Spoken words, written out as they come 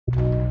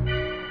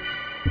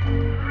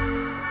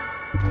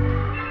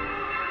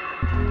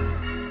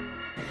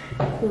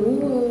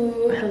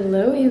Ooh,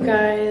 hello you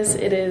guys.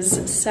 It is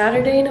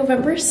Saturday,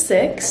 November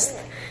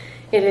 6th.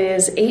 It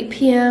is 8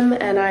 p.m.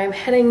 and I'm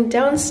heading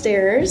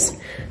downstairs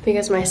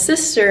because my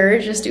sister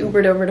just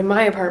Ubered over to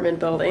my apartment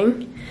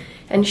building.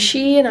 And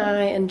she and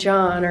I and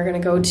John are gonna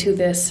go to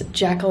this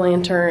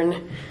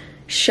jack-o'-lantern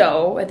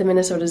show at the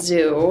Minnesota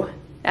Zoo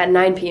at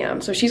 9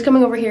 p.m. So she's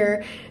coming over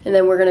here and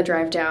then we're gonna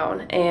drive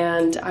down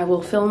and I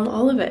will film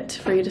all of it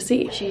for you to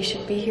see. She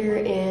should be here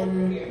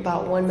in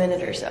about 1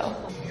 minute or so.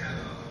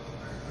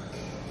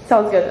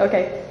 Sounds good,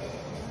 okay.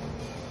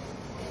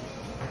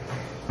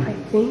 I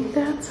think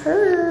that's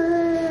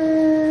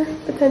her,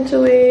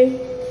 potentially.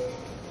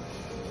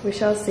 We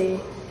shall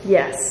see.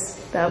 Yes,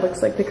 that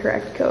looks like the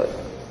correct coat.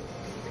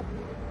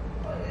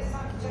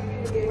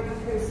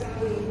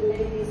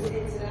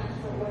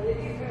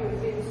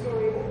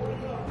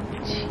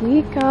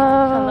 Chica.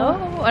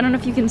 Hello. I don't know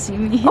if you can see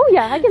me. Oh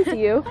yeah, I can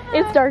see you.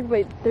 It's dark,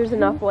 but there's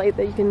enough light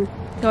that you can.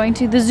 Going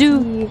to the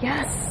zoo.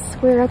 Yes,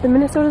 we're at the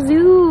Minnesota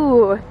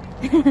Zoo.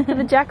 For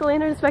the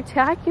jack-o'-lantern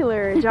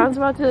spectacular. John's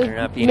about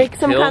to make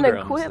some kind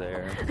of quip.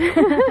 That's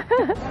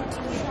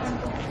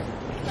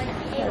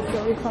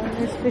what we call it.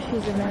 There's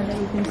fishies in there that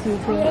you can see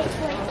too.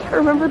 I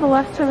remember the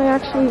last time I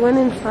actually went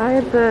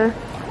inside the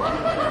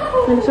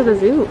Minnesota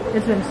Zoo.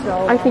 It's been so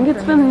long. I think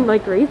it's been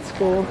like grade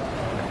school. I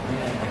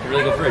could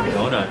really go for a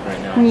donut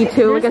right now. Me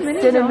too, like a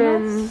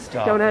cinnamon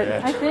donut.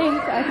 I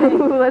think.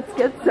 Let's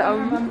get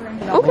some.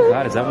 Oh Okay.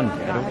 god, is that one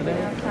dead over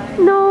there?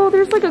 No,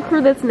 there's like a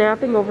crew that's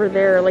napping over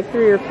there, like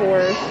 3 or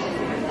 4.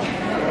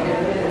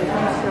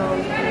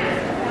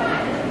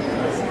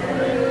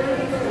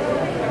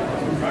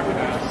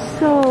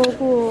 So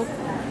cool.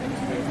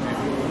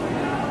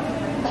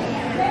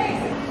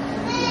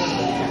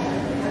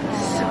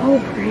 So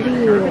pretty.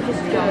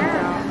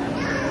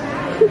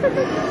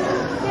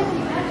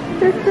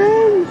 They're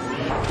friends.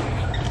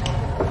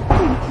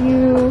 Thank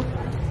you.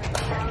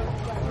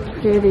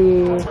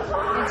 Pretty.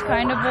 It's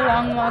kind of a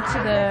long walk to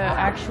the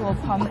actual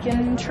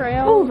pumpkin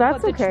trail. Oh,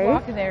 that's but the okay.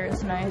 walk there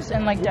is nice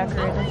and like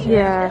decorated.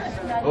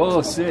 Yeah.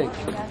 Oh, sick.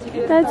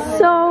 That's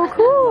so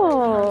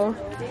cool.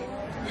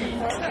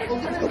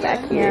 Go back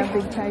here. Yeah,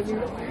 big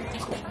tiger.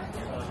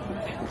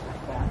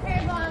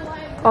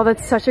 Oh,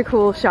 that's such a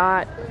cool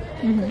shot.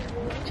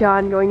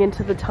 John going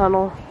into the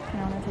tunnel. I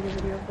want to take a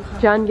video of the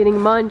tunnel. John getting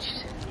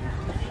munched.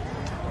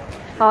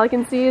 All I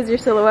can see is your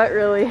silhouette,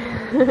 really.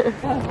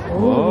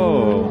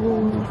 Whoa.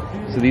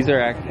 So these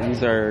are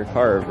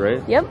carved,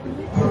 right? Yep.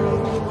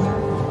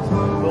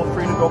 Feel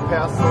free to go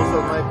past those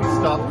that might be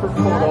stopped for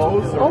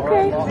photos.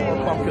 Okay. Or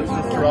pumpkins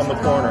just around the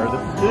corner.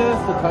 This is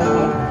just a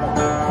tiny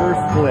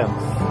first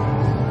glimpse.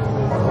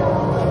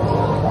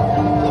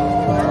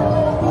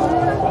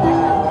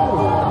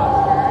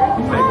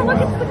 Oh,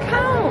 look, it's the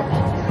count.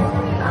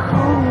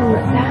 Oh,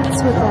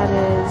 that's what that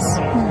is.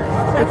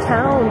 The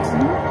count.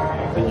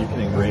 That you can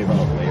engrave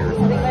on layers.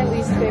 I think my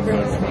least favorite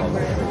is Big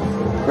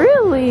Bird.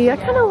 Really? I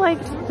kind of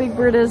liked Big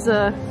Bird as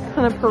a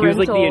kind of parental. He was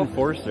like the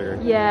enforcer.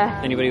 Yeah.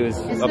 If anybody was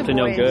It's up the to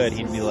no voice. good,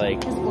 he'd be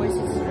like, His voice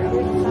is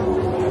really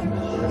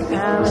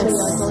Alice.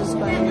 close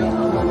by.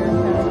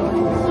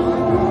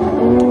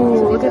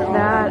 Ooh, look at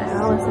that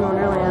Alice in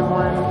Wonderland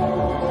one.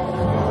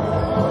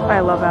 I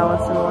love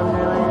Alice in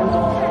Wonderland.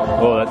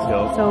 oh, that's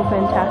dope. So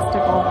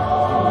fantastical.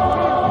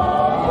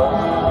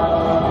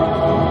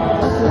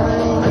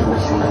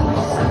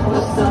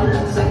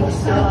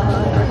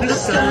 The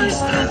sky is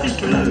perfect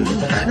blue,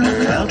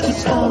 no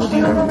clouds follow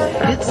you.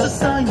 It's a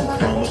sign from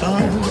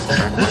above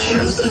that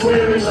shows that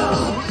we're in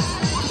love.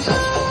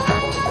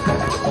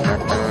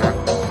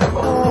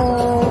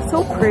 Oh,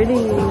 so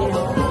pretty.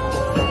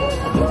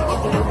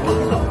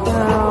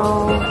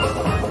 Wow,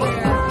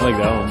 I like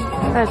that one.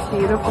 that's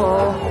beautiful.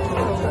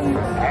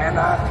 And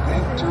I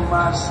think to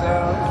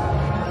myself,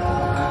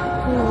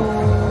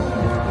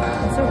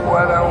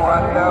 what a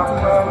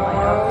wonderful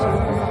world.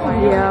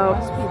 Yeah.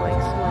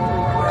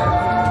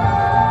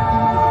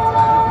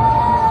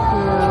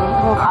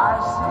 I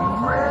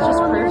see red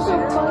Oh, there's a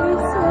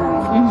bison.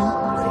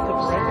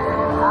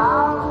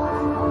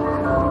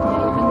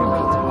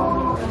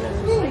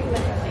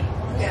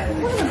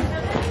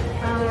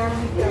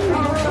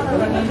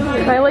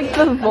 I like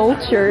the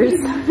vultures.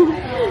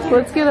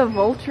 Let's get a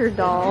vulture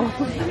doll.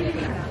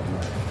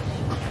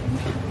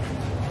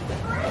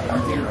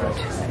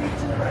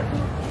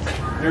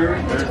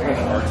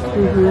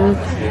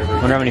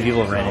 Wonder how many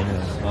people have ran into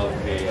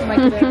this. I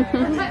might get I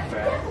don't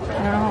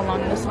know how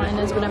long this line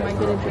is, but I might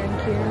get a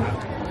drink here.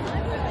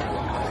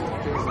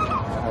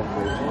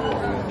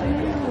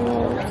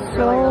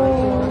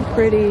 So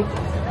pretty.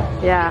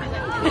 Yeah.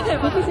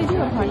 Because they do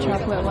have hot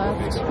chocolate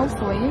left,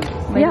 hopefully.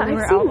 Like Yeah, we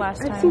were out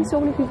last time. I've seen so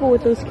many people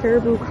with those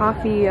Caribou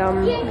coffee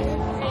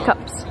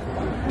cups.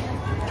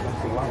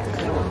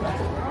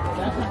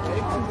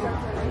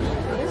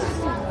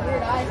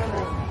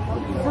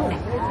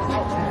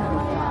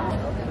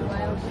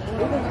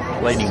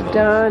 Lightning bolt.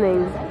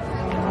 Stunning.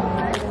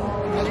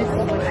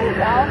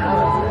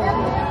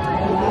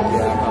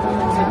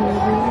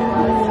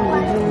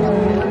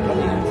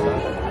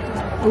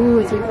 Ooh,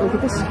 it's like, look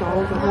at the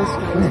skull, the whole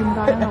skeleton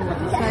guy on the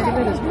left side of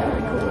it is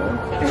really cool.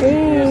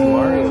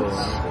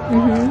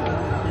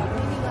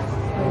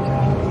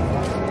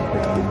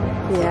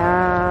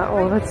 Yeah,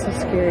 oh, that's so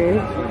scary.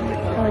 I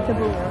like the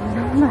balloon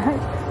on that.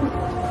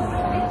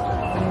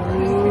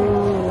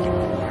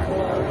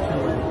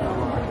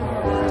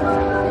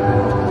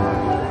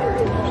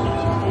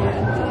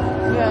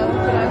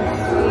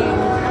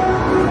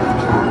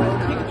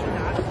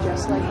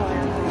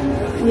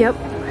 Yep,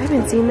 I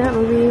haven't seen that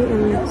movie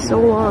in so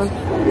long.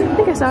 I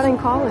think I saw it in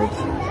college.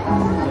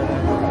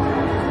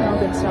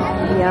 Good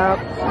song. Yep,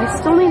 I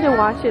still need to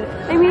watch it.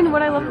 I mean,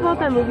 what I love about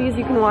that movie is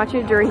you can watch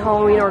it during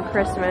Halloween or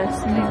Christmas.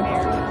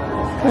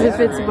 Because it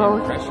fits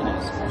both.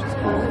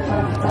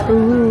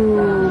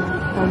 Ooh.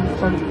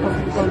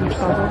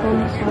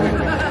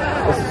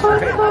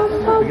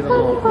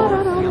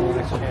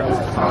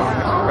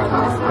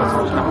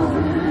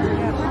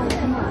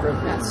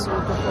 That's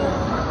super cool.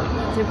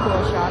 It's a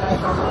cool shot.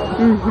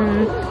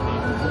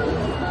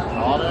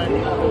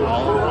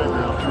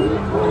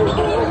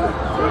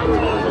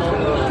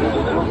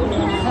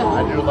 I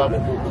do love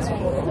it.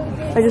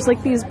 I just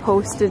like these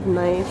posted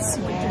nights.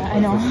 Yeah, I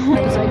know.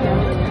 It's like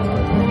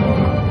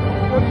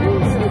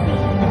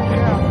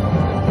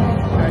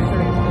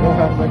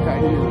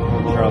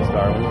Charles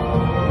Darwin.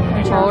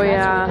 Oh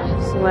yeah,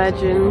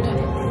 legend,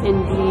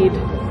 indeed.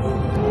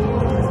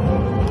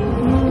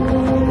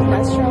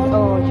 Restaurant?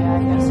 Oh yeah,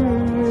 I guess so.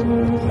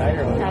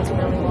 That's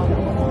really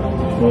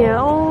long.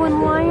 Yeah, oh,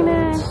 and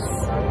Linus.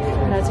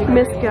 That's a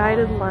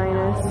Misguided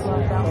Linus.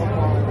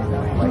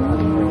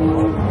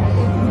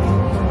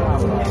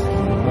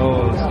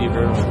 Oh, Steve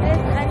Irwin.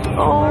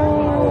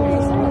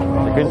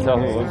 Oh. I couldn't tell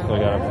who it was, so I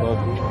got a plug.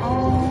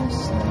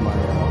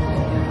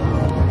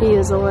 He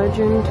is a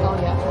legend. Oh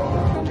yeah.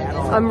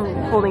 I'm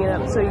holding it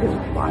up so you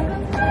can walk.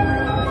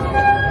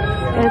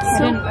 It's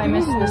so I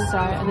missed this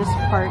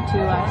part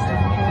too last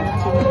time.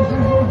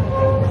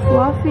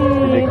 fluffy.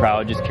 Did the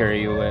crowd just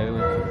carry you away?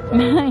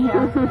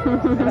 Yeah. I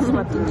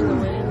slept into the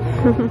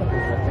wind.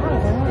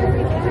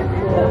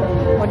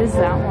 What is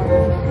that one?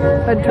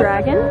 A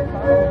dragon?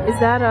 Is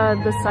that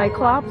the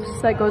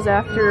Cyclops that goes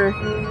after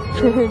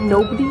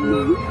nobody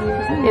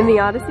in the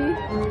Odyssey?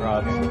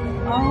 Rob.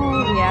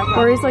 Oh yeah.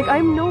 Or he's like,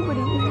 I'm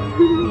nobody.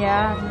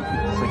 Yeah.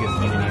 It's like a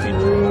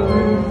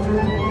Scandinavian.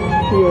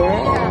 Yeah.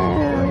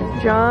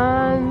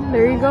 John,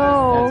 there you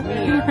go.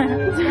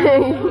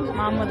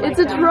 Mom would It's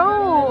a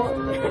troll.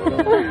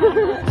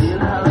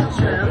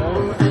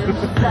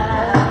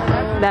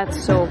 That's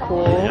so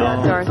cool.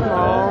 Darth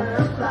Maul.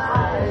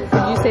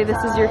 Would you say this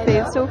is your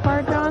fave so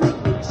far, John?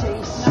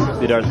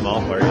 The Darth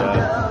Maul part, yeah.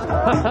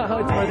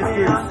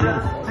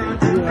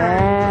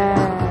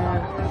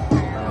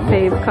 Yeah.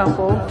 Fave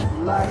couple.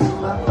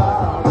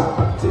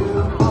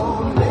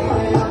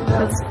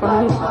 That's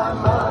funny.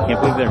 Can't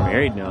believe they're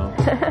married now.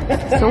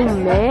 So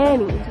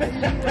many.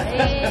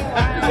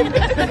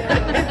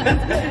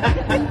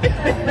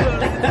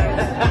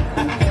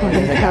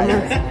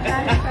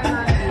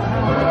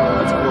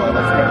 That's cool. I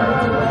like that.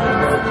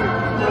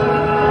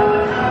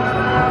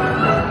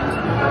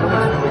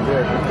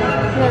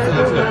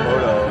 That's a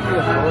photo.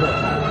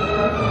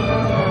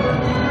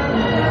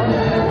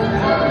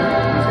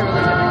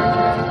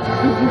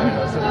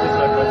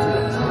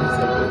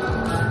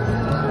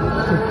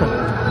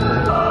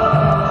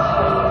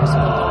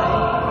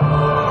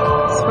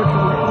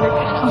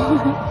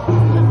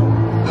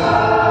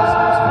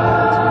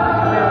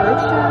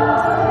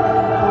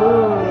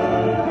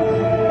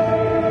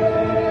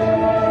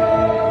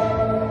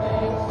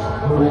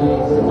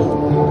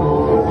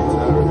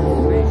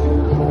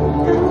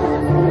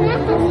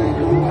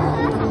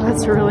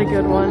 That's a really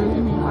good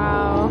one.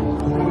 Wow.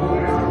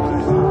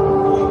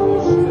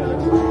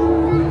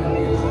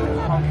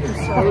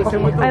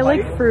 I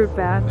like fruit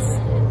bats,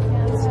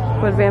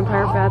 but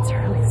vampire bats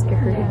are really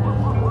scary.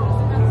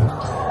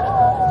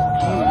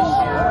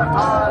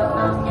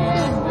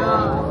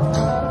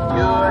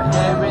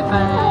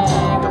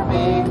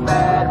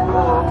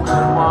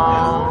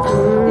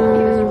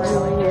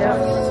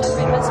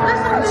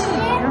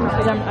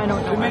 I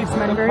don't know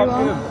X-Men very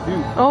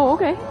well, Oh,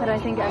 okay. but I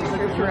think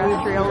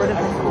extraterrestrial would have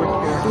been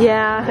cool.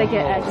 Yeah. They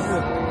get X.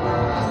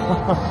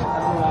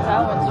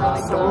 That one's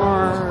really cool.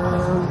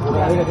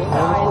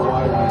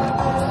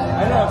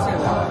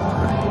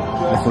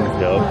 This one's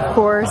dope. Of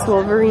course,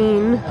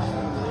 Wolverine.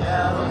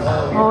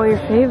 Oh, your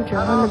fave,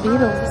 John the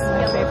Beatles.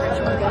 My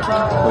favorite one.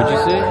 What'd you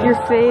say? Your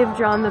fave,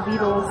 John the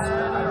Beatles.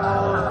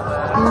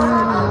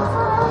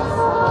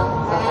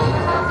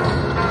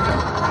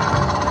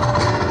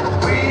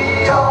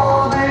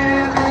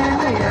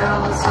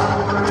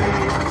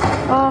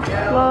 Oh,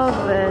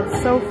 love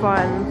this. So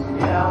fun.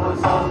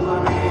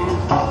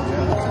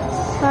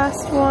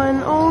 Last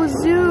one. Oh,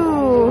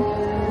 zoo.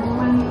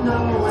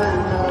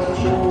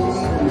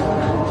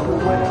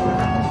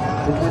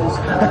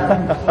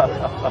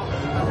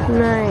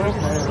 Nice.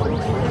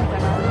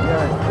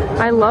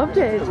 I loved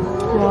it.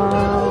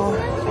 Wow.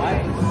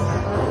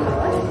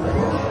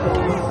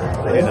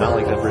 I do not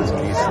like the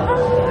frisbees.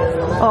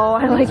 Oh,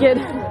 I like it.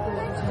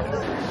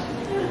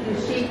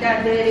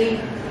 that daddy.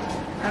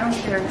 I don't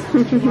care.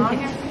 As long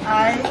as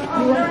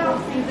I want to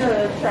go see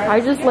the I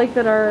just like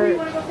that our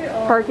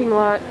parking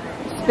lot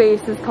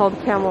space is called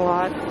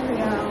Camelot.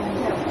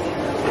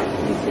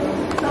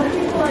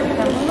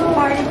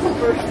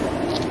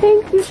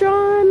 Thank you,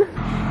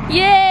 John.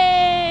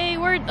 Yay!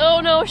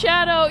 Oh no,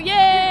 Shadow!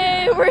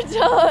 Yay! We're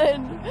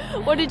done.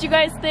 What did you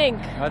guys think?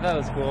 I thought it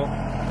was cool.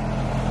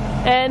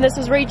 And this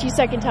was Rachel's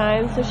second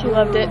time, so she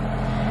loved it.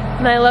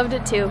 And I loved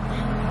it too.